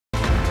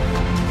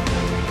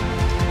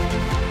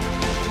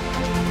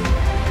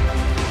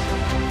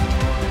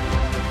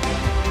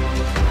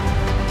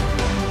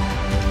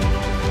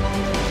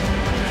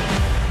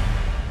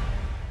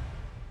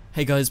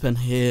Hey guys, Ben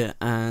here,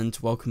 and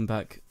welcome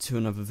back to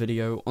another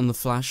video on The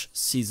Flash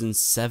Season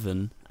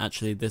 7.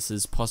 Actually, this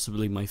is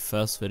possibly my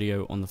first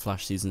video on The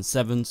Flash Season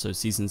 7, so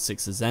Season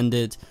 6 has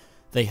ended.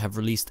 They have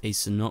released a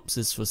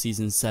synopsis for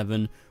Season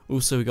 7.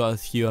 Also, we got a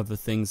few other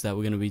things that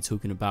we're going to be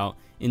talking about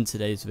in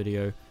today's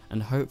video,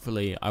 and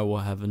hopefully I will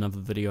have another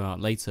video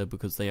out later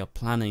because they are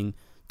planning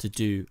to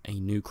do a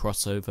new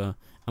crossover,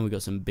 and we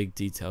got some big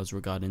details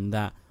regarding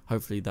that.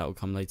 Hopefully that will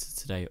come later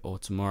today or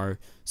tomorrow.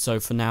 So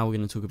for now, we're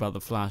going to talk about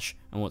The Flash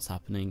and what's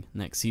happening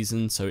next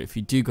season. So if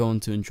you do go on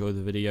to enjoy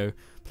the video,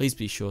 please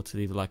be sure to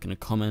leave a like and a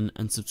comment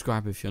and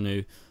subscribe if you're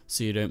new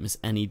so you don't miss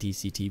any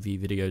DCTV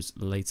videos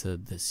later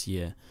this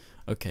year.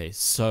 Okay,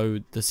 so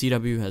the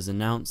CW has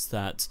announced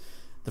that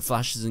The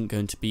Flash isn't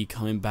going to be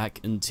coming back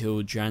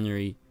until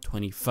January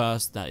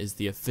 21st. That is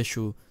the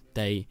official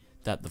day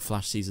that The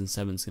Flash Season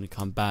 7 is going to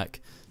come back.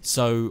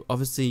 So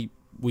obviously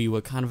we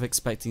were kind of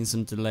expecting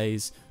some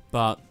delays,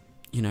 but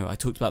you know, I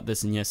talked about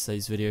this in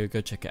yesterday's video,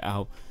 go check it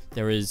out.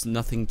 There is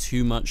nothing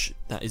too much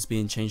that is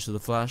being changed to The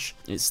Flash.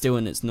 It's still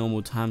in its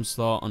normal time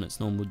slot on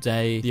its normal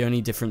day. The only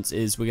difference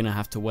is we're going to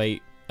have to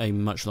wait a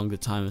much longer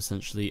time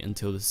essentially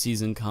until the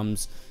season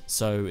comes.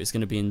 So it's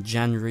going to be in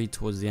January,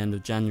 towards the end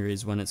of January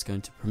is when it's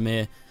going to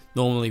premiere.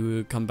 Normally we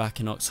would come back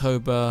in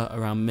October,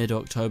 around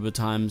mid-October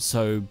time.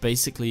 So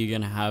basically you're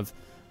going to have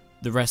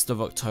the rest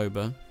of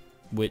October,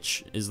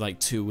 which is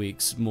like 2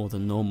 weeks more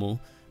than normal.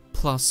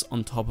 Plus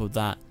on top of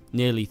that,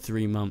 nearly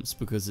 3 months,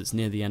 because it's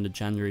near the end of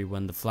January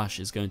when The Flash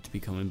is going to be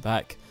coming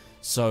back.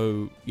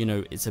 So, you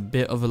know, it's a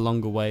bit of a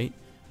longer wait.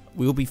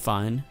 We'll be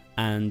fine,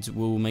 and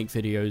we'll make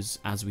videos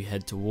as we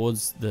head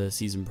towards the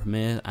season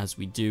premiere, as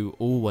we do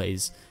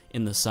always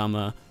in the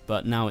summer,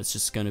 but now it's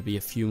just going to be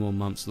a few more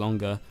months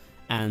longer.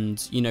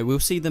 And, you know, we'll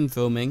see them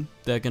filming.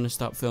 They're going to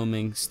start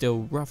filming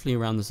still roughly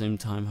around the same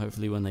time,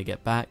 hopefully when they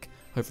get back.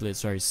 Hopefully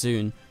it's very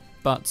soon.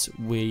 But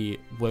we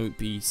won't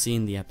be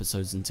seeing the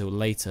episodes until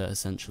later,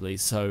 essentially.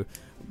 So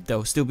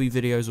there'll still be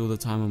videos all the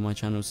time on my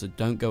channel, so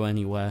don't go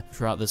anywhere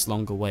throughout this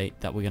longer wait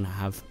that we're going to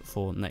have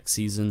for next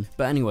season.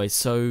 But anyway,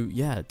 so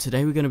yeah,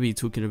 today we're going to be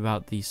talking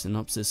about the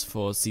synopsis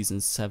for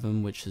Season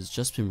 7, which has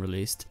just been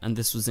released, and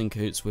this was in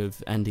cahoots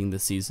with ending the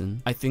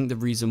season. I think the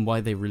reason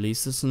why they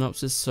released the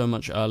synopsis so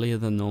much earlier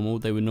than normal,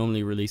 they would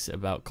normally release it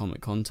about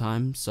Comic-Con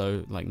time,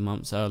 so like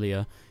months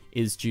earlier,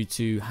 is due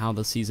to how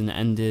the season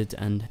ended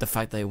and the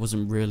fact that it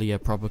wasn't really a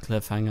proper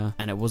cliffhanger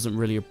and it wasn't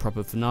really a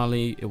proper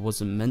finale. It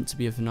wasn't meant to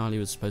be a finale. It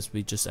was supposed to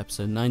be just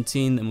episode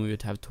 19, then we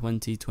would have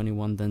 20,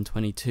 21, then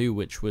 22,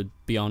 which would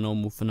be our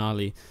normal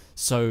finale.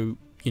 So,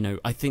 you know,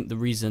 I think the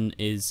reason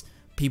is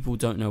people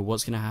don't know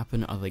what's going to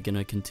happen. Are they going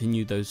to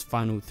continue those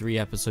final 3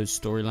 episode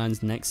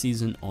storylines next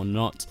season or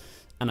not?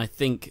 And I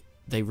think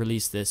they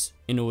released this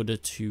in order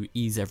to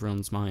ease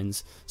everyone's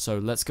minds. So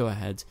let's go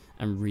ahead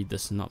and read the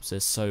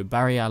synopsis. So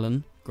Barry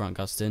Allen, Grant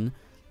Gustin,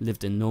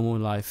 lived a normal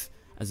life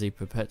as a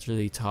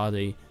perpetually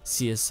tardy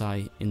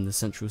CSI in the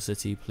Central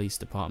City Police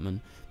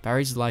Department.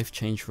 Barry's life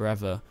changed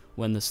forever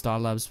when the Star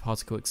Labs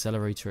particle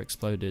accelerator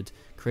exploded,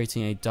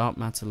 creating a dark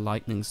matter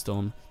lightning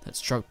storm that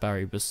struck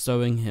Barry,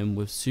 bestowing him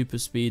with super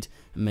speed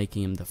and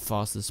making him the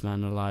fastest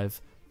man alive,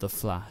 the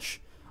Flash.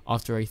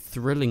 After a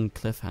thrilling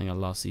cliffhanger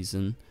last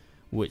season,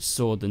 which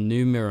saw the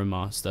new Mirror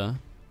Master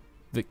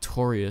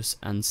victorious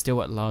and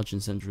still at large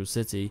in Central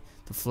City,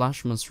 the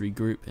Flash must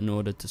regroup in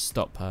order to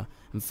stop her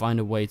and find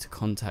a way to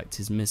contact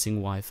his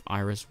missing wife,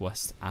 Iris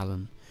West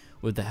Allen.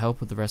 With the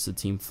help of the rest of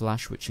Team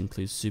Flash, which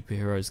includes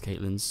superheroes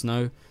Caitlin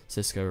Snow,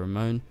 Cisco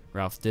Ramon,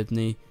 Ralph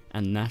Dibny,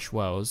 and Nash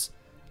Wells,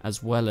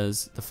 as well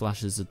as the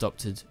Flash's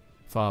adopted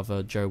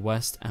father Joe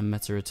West and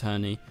meta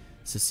attorney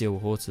Cecile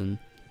Horton,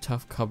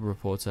 tough cub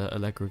reporter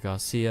Allegra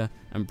Garcia,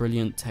 and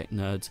brilliant tech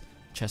nerd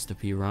Chester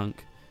P. Runk,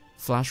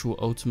 Flash will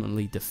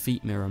ultimately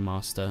defeat Mirror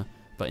Master,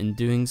 but in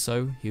doing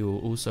so, he will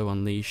also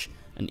unleash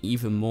an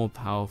even more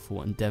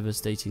powerful and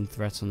devastating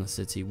threat on the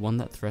city, one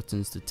that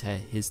threatens to tear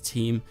his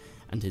team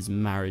and his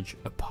marriage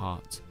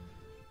apart.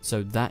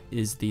 So that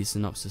is the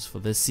synopsis for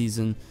this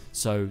season.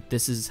 So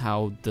this is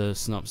how the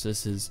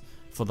synopsis is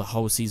for the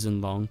whole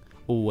season long.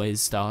 They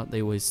always start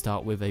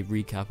with a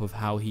recap of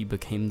how he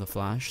became the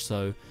Flash.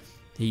 So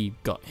he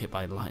got hit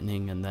by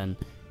lightning and then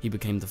he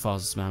became the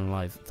fastest man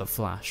alive, the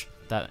Flash.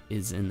 That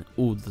is in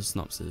all the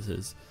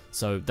synopsises,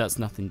 so that's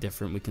nothing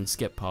different. We can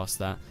skip past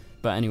that.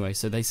 But anyway,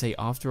 so they say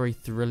after a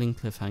thrilling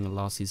cliffhanger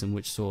last season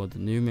which saw the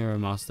new Mirror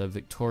Master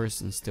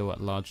victorious and still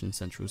at large in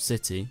Central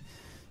City.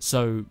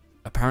 So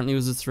apparently it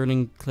was a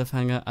thrilling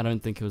cliffhanger. I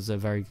don't think it was a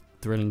very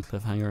thrilling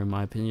cliffhanger in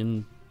my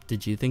opinion.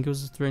 Did you think it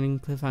was a thrilling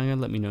cliffhanger?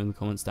 Let me know in the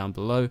comments down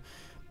below.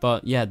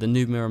 But yeah, the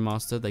new Mirror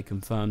Master, they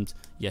confirmed,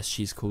 yes,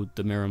 she's called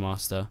the Mirror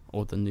Master,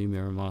 or the new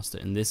Mirror Master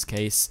in this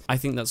case. I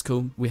think that's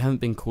cool. We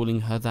haven't been calling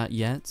her that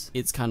yet.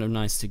 It's kind of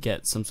nice to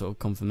get some sort of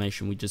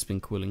confirmation. We've just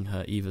been calling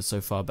her Eva so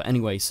far. But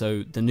anyway,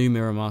 so the new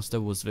Mirror Master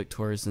was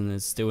victorious and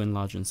is still in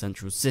large in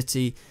Central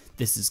City.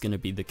 This is going to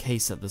be the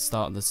case at the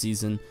start of the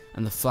season,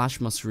 and the Flash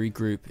must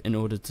regroup in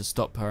order to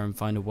stop her and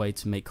find a way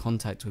to make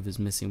contact with his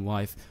missing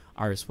wife,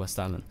 Iris West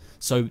Allen.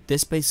 So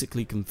this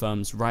basically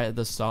confirms right at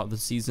the start of the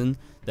season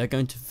they're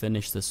going to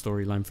finish the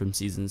storyline from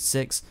season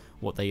 6,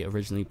 what they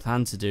originally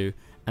planned to do,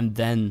 and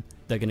then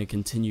they're going to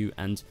continue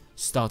and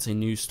start a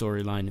new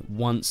storyline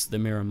once the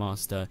Mirror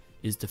Master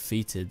is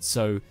defeated.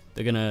 So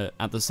they're going to,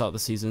 at the start of the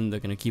season, they're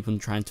going to keep on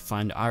trying to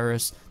find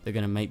Iris, they're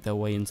going to make their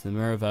way into the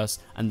Mirrorverse,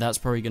 and that's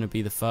probably going to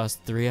be the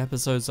first 3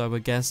 episodes, I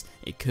would guess.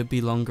 It could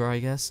be longer, I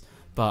guess,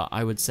 but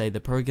I would say they're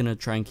probably going to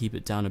try and keep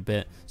it down a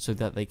bit so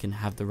that they can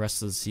have the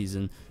rest of the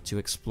season to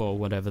explore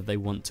whatever they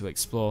want to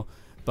explore.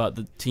 But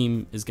the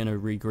team is going to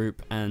regroup,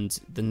 and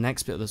the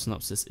next bit of the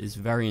synopsis is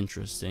very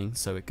interesting.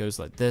 So it goes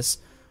like this: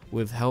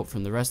 with help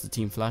from the rest of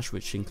Team Flash,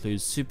 which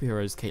includes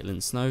superheroes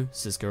Caitlin Snow,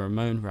 Cisco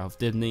Ramon, Ralph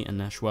Dibny, and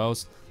Nash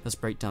Wells. Let's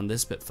break down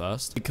this bit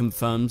first. It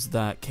confirms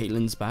that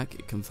Caitlin's back,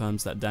 it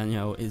confirms that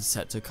Danielle is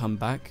set to come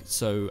back.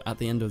 So at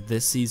the end of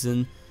this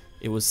season,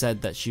 it was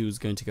said that she was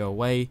going to go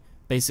away.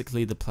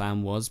 Basically the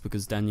plan was,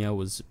 because Danielle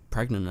was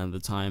pregnant at the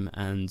time,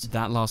 and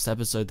that last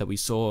episode that we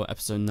saw,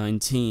 episode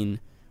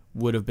 19,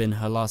 would have been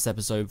her last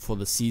episode for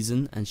the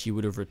season, and she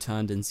would have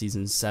returned in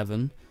season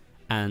 7.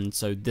 And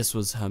so this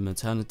was her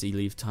maternity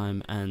leave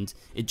time, and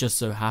it just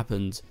so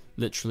happened,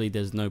 literally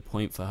there's no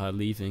point for her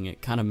leaving.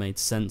 It kind of made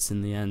sense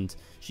in the end.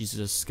 She's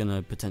just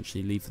gonna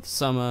potentially leave for the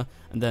summer,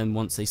 and then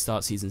once they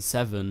start season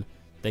 7,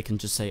 they can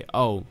just say,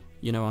 oh,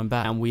 you know, I'm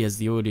back, and we as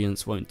the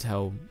audience won't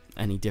tell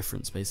any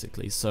difference,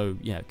 basically. So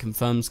yeah,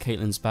 confirms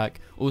Caitlin's back,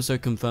 also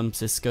confirms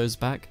Cisco's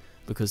back,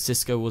 because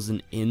Cisco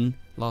wasn't in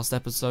last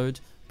episode,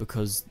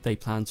 because they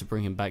plan to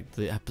bring him back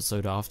the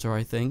episode after,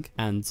 I think,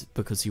 and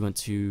because he went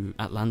to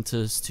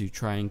Atlantis to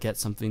try and get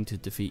something to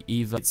defeat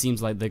Eva. It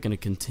seems like they're going to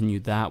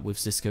continue that with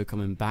Cisco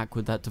coming back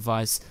with that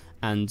device,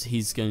 and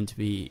he's going to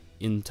be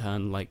in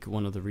turn like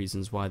one of the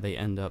reasons why they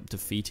end up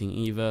defeating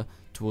Eva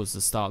towards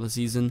the start of the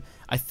season.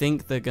 I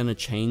think they're going to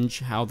change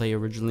how they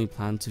originally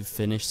planned to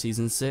finish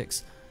season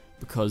 6,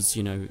 because,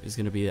 you know, it's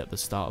going to be at the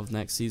start of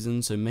next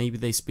season, so maybe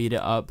they speed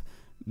it up.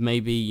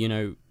 Maybe, you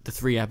know, the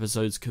 3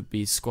 episodes could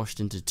be squashed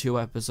into 2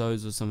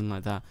 episodes or something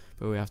like that,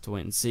 but we have to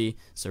wait and see.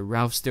 So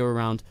Ralph's still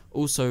around.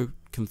 Also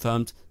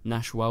confirmed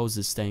Nash Wells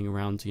is staying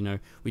around. You know,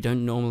 we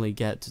don't normally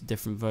get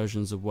different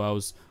versions of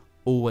Wells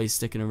always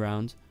sticking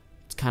around.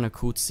 It's kind of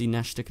cool to see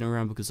Nash sticking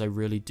around, because I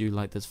really do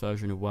like this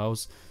version of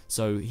Wells.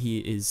 So he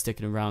is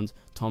sticking around.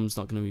 Tom's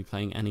not going to be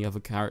playing any other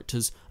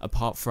characters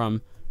apart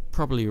from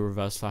probably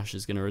Reverse Flash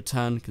is going to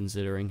return,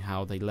 considering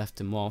how they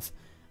left him off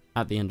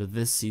at the end of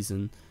this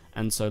season.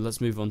 And so let's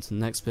move on to the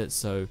next bit.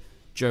 So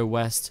Joe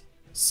West,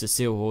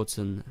 Cecile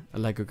Horton,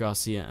 Allegra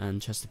Garcia,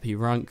 and Chester P.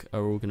 Runk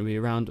are all going to be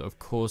around. Of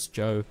course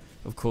Joe,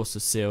 of course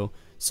Cecile.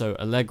 So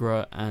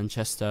Allegra and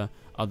Chester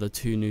are the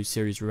 2 new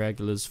series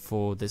regulars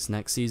for this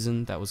next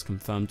season. That was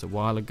confirmed a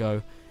while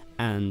ago,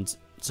 and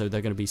so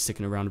they're going to be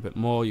sticking around a bit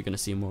more. You're going to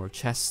see more of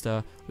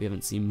Chester. We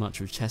haven't seen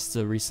much of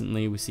Chester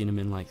recently. We've seen him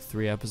in like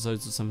 3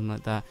 episodes or something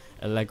like that.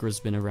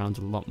 Allegra's been around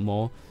a lot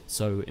more,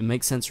 so it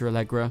makes sense for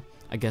Allegra.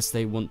 I guess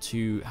they want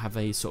to have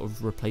a sort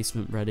of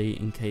replacement ready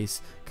in case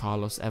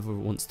Carlos ever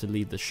wants to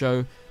leave the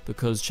show,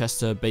 because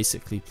Chester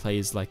basically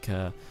plays like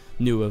a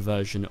newer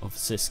version of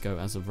Cisco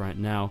as of right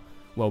now,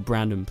 while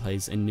Brandon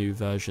plays a new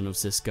version of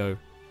Cisco,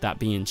 that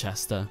being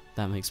Chester.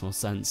 That makes more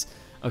sense.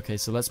 Okay,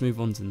 so let's move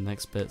on to the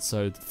next bit.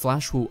 So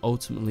Flash will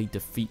ultimately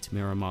defeat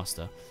Mirror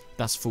Master.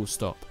 That's full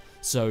stop.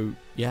 So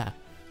yeah,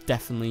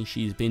 definitely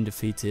she's been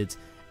defeated,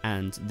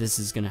 and this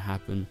is going to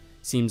happen.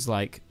 Seems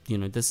like, you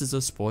know, this is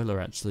a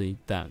spoiler actually,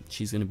 that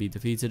she's going to be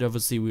defeated.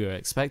 Obviously we were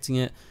expecting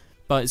it,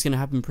 but it's going to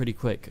happen pretty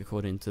quick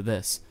according to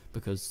this,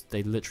 because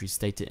they literally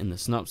state it in the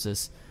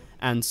synopsis.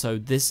 And so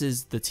this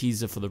is the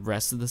teaser for the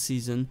rest of the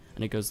season,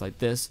 and it goes like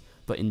this: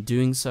 but in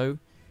doing so,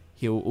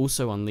 he will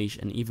also unleash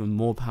an even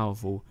more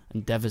powerful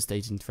and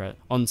devastating threat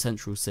on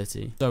Central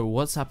City. So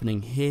what's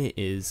happening here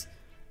is,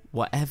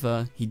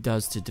 whatever he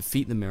does to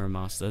defeat the Mirror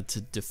Master,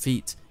 to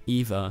defeat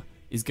Eva,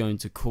 is going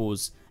to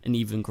cause an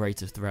even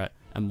greater threat,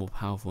 and more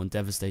powerful and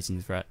devastating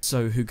threat.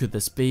 So who could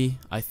this be?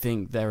 I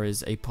think there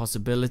is a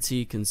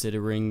possibility,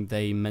 considering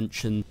they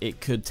mentioned it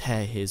could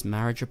tear his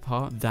marriage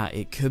apart, that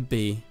it could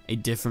be a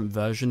different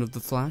version of the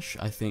Flash.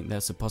 I think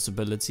there's a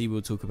possibility.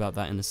 We'll talk about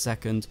that in a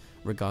second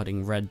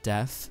regarding Red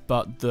Death.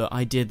 But the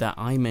idea that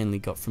I mainly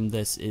got from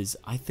this is,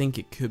 I think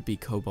it could be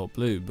Cobalt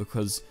Blue,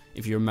 because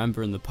if you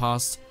remember in the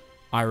past,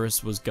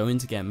 Iris was going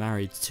to get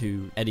married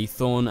to Eddie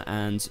Thawne,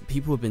 and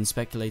people have been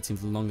speculating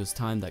for the longest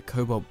time that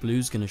Cobalt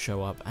Blue's going to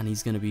show up, and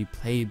he's going to be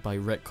played by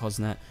Rick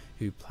Cosnett,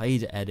 who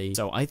played Eddie.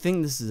 So I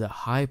think this is a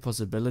high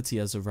possibility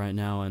as of right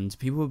now, and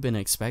people have been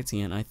expecting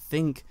it, and I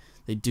think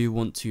they do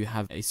want to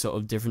have a sort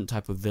of different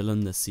type of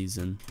villain this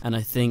season. And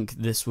I think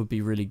this would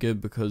be really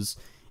good, because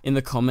in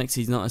the comics,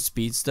 he's not a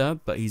speedster,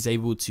 but he's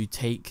able to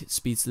take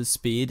speedster's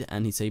speed,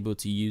 and he's able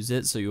to use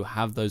it, so you'll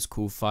have those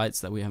cool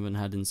fights that we haven't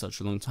had in such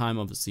a long time.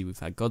 Obviously, we've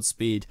had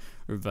Godspeed,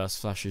 Reverse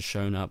Flash has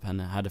shown up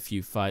and had a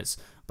few fights,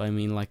 but I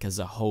mean like as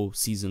a whole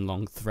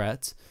season-long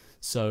threat.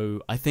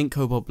 So I think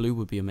Cobalt Blue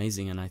would be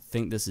amazing, and I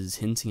think this is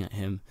hinting at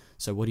him.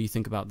 So what do you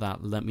think about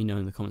that? Let me know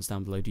in the comments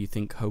down below. Do you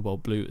think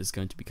Cobalt Blue is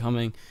going to be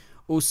coming?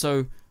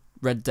 Also,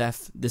 Red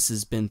Death, this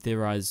has been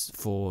theorized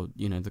for,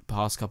 you know, the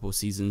past couple of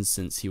seasons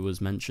since he was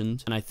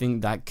mentioned, and I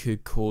think that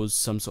could cause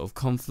some sort of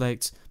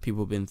conflict.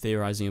 People have been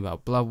theorizing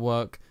about blood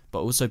work, but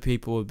also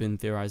people have been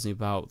theorizing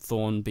about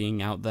Thorn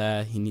being out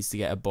there. He needs to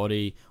get a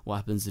body. What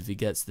happens if he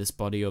gets this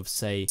body of,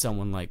 say,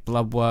 someone like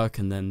Bloodwork,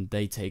 and then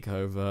they take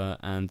over,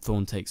 and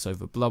Thorn takes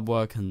over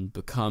Bloodwork and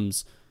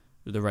becomes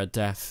the Red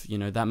Death? You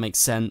know, that makes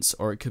sense.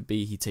 Or it could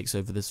be he takes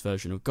over this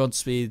version of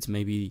Godspeed.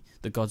 Maybe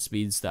the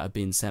Godspeeds that have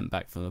been sent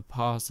back from the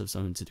past have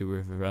something to do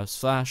with Reverse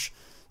Flash.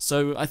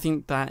 So I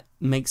think that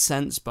makes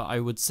sense, but I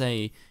would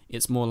say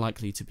it's more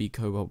likely to be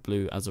Cobalt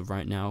Blue as of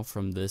right now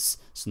from this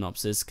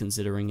synopsis,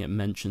 considering it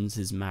mentions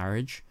his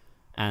marriage.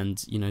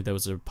 And, you know, there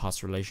was a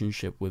past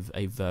relationship with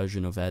a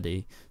version of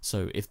Eddie.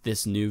 So if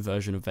this new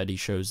version of Eddie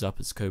shows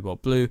up as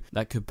Cobalt Blue,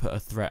 that could put a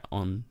threat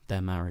on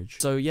their marriage.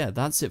 So yeah,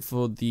 that's it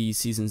for the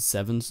Season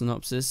 7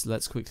 synopsis.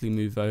 Let's quickly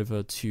move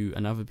over to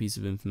another piece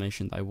of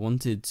information that I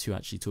wanted to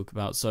actually talk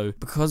about. So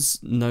because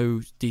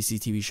no DC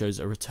TV shows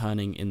are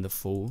returning in the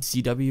fall,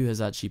 CW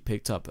has actually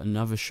picked up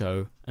another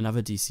show,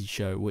 another DC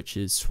show, which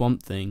is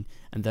Swamp Thing,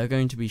 and they're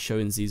going to be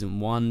showing Season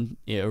 1.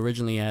 It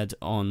originally aired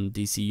on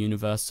DC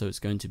Universe, so it's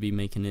going to be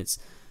making its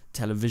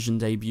television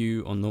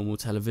debut on normal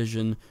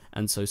television,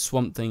 and so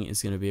Swamp Thing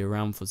is going to be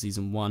around for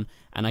Season 1.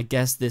 And I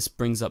guess this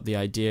brings up the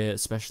idea,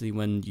 especially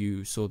when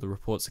you saw the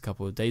reports a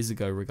couple of days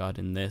ago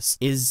regarding this,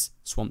 is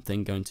Swamp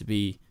Thing going to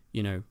be,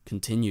 you know,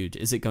 continued?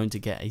 Is it going to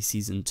get a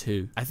Season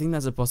 2? I think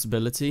that's a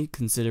possibility,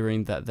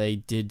 considering that they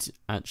did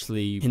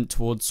actually hint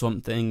towards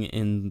Swamp Thing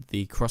in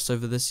the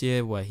crossover this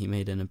year where he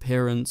made an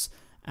appearance,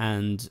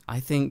 and I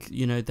think,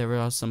 you know, there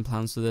are some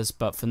plans for this,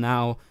 but for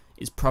now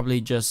it's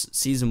probably just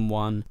Season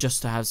 1,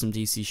 just to have some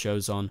DC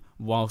shows on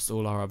whilst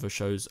all our other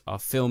shows are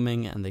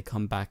filming and they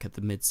come back at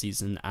the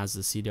mid-season, as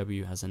the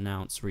CW has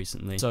announced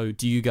recently. So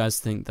do you guys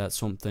think that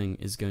Swamp Thing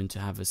is going to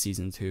have a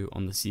Season 2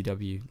 on the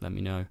CW? Let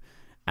me know.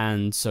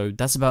 And so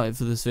that's about it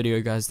for this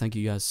video, guys. Thank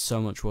you guys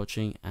so much for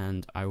watching,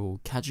 and I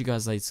will catch you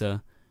guys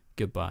later.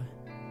 Goodbye.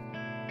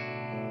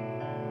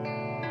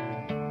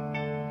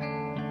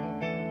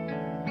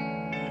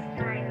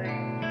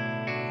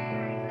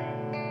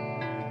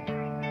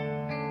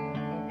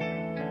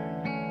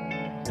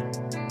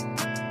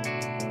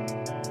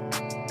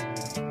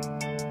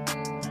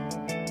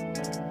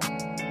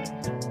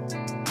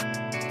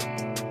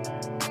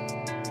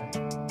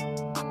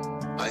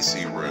 I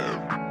see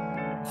red.